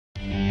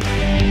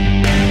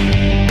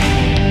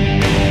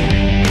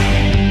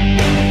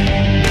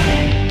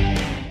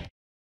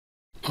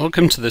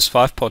Welcome to this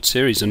 5-part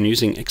series on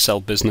using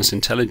Excel Business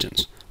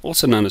Intelligence,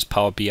 also known as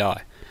Power BI.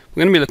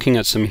 We're going to be looking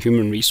at some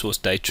human resource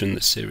data in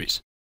this series.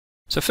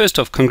 So first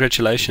off,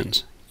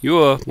 congratulations. You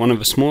are one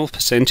of a small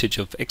percentage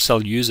of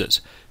Excel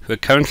users who are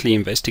currently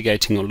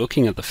investigating or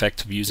looking at the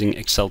fact of using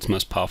Excel's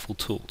most powerful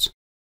tools.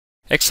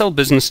 Excel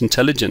Business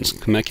Intelligence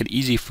can make it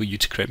easy for you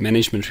to create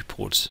management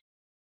reports,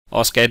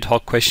 ask ad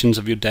hoc questions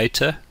of your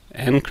data,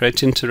 and create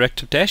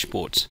interactive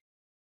dashboards.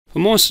 But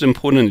most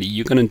importantly,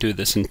 you're going to do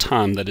this in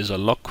time that is a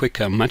lot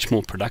quicker and much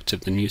more productive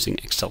than using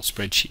Excel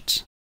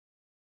spreadsheets.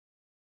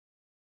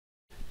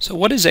 So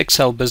what is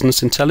Excel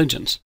Business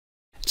Intelligence?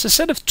 It's a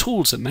set of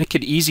tools that make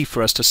it easy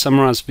for us to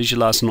summarize,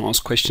 visualize, and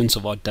ask questions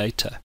of our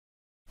data.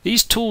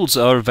 These tools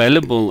are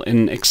available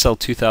in Excel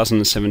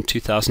 2007,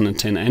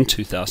 2010, and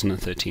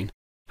 2013.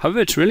 However,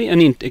 it's really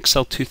only in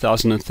Excel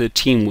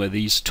 2013 where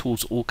these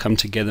tools all come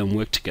together and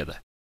work together.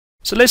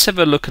 So let's have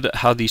a look at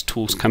how these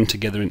tools come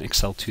together in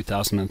Excel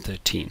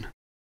 2013.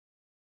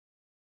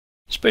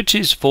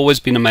 Spreadsheets have always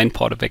been a main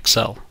part of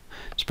Excel.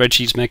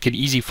 Spreadsheets make it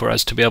easy for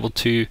us to be able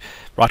to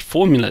write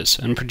formulas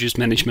and produce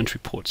management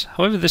reports.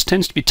 However, this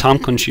tends to be time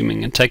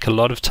consuming and take a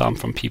lot of time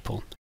from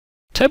people.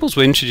 Tables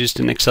were introduced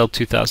in Excel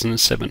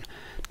 2007.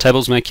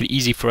 Tables make it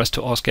easy for us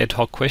to ask ad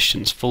hoc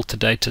questions, filter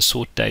data,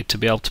 sort data, to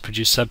be able to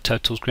produce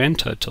subtotals, grand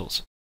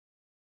totals.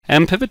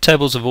 And pivot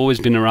tables have always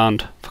been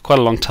around for quite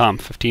a long time,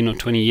 15 or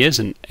 20 years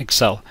in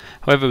Excel.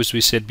 However, as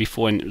we said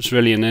before, it was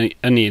really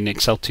only in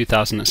Excel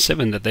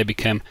 2007 that they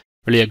became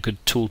really a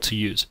good tool to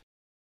use.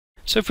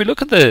 So if we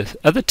look at the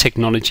other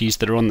technologies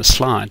that are on the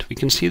slide, we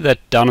can see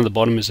that down at the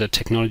bottom is a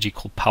technology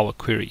called Power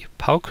Query.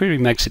 Power Query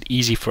makes it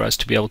easy for us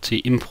to be able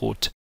to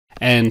import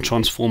and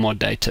transform our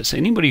data. So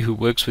anybody who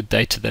works with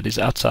data that is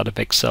outside of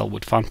Excel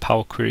would find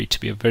Power Query to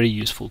be a very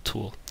useful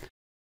tool.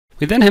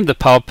 We then have the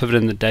Power Pivot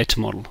and the data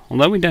model.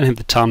 Although we don't have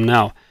the time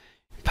now,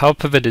 Power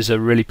Pivot is a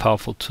really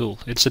powerful tool.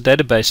 It's a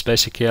database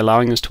basically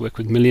allowing us to work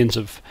with millions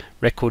of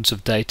records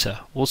of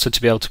data, also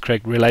to be able to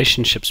create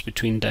relationships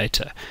between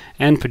data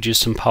and produce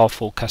some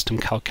powerful custom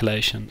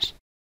calculations.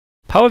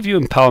 Power View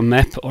and Power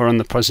Map are on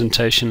the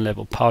presentation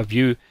level. Power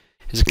View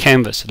is a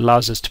canvas. It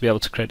allows us to be able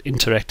to create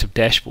interactive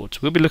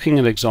dashboards. We'll be looking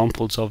at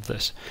examples of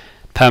this.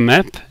 Power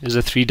Map is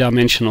a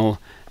three-dimensional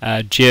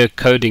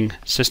geocoding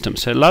system,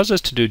 so it allows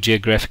us to do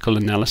geographical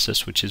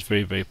analysis, which is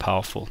very, very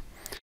powerful.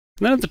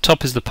 And then at the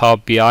top is the Power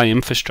BI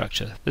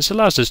infrastructure. This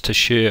allows us to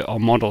share our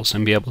models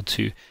and be able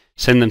to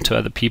send them to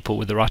other people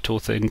with the right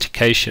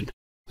authentication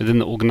within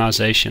the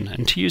organization,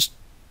 and to use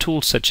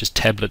tools such as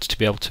tablets to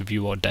be able to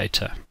view our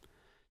data.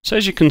 So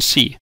as you can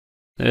see,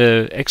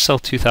 the Excel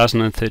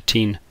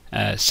 2013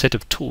 set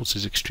of tools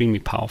is extremely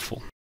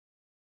powerful.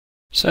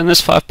 So in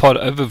this 5-part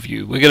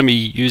overview, we're going to be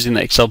using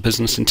the Excel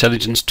Business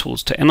Intelligence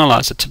tools to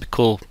analyze a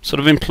typical sort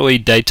of employee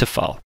data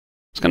file.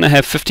 It's going to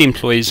have 50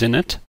 employees in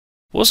it.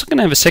 We're also going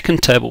to have a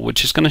second table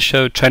which is going to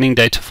show training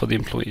data for the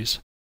employees.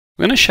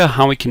 We're going to show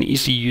how we can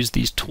easily use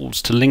these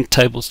tools to link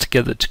tables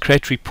together to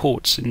create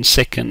reports in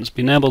seconds,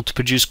 being able to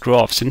produce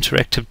graphs,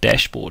 interactive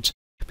dashboards,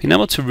 being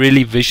able to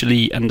really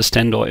visually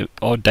understand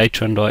our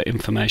data and our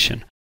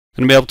information.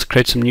 We're going to be able to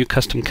create some new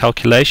custom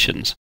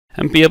calculations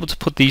and be able to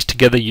put these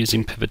together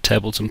using pivot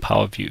tables and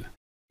Power View.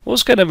 We're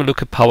also going to have a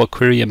look at Power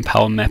Query and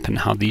Power Map and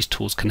how these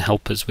tools can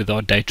help us with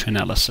our data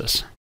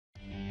analysis.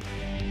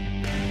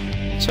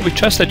 So we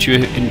trust that you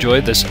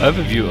enjoyed this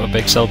overview of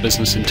Excel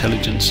Business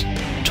Intelligence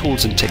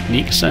tools and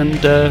techniques, and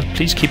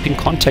please keep in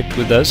contact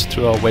with us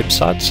through our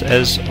websites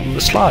as on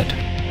the slide.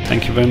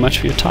 Thank you very much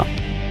for your time.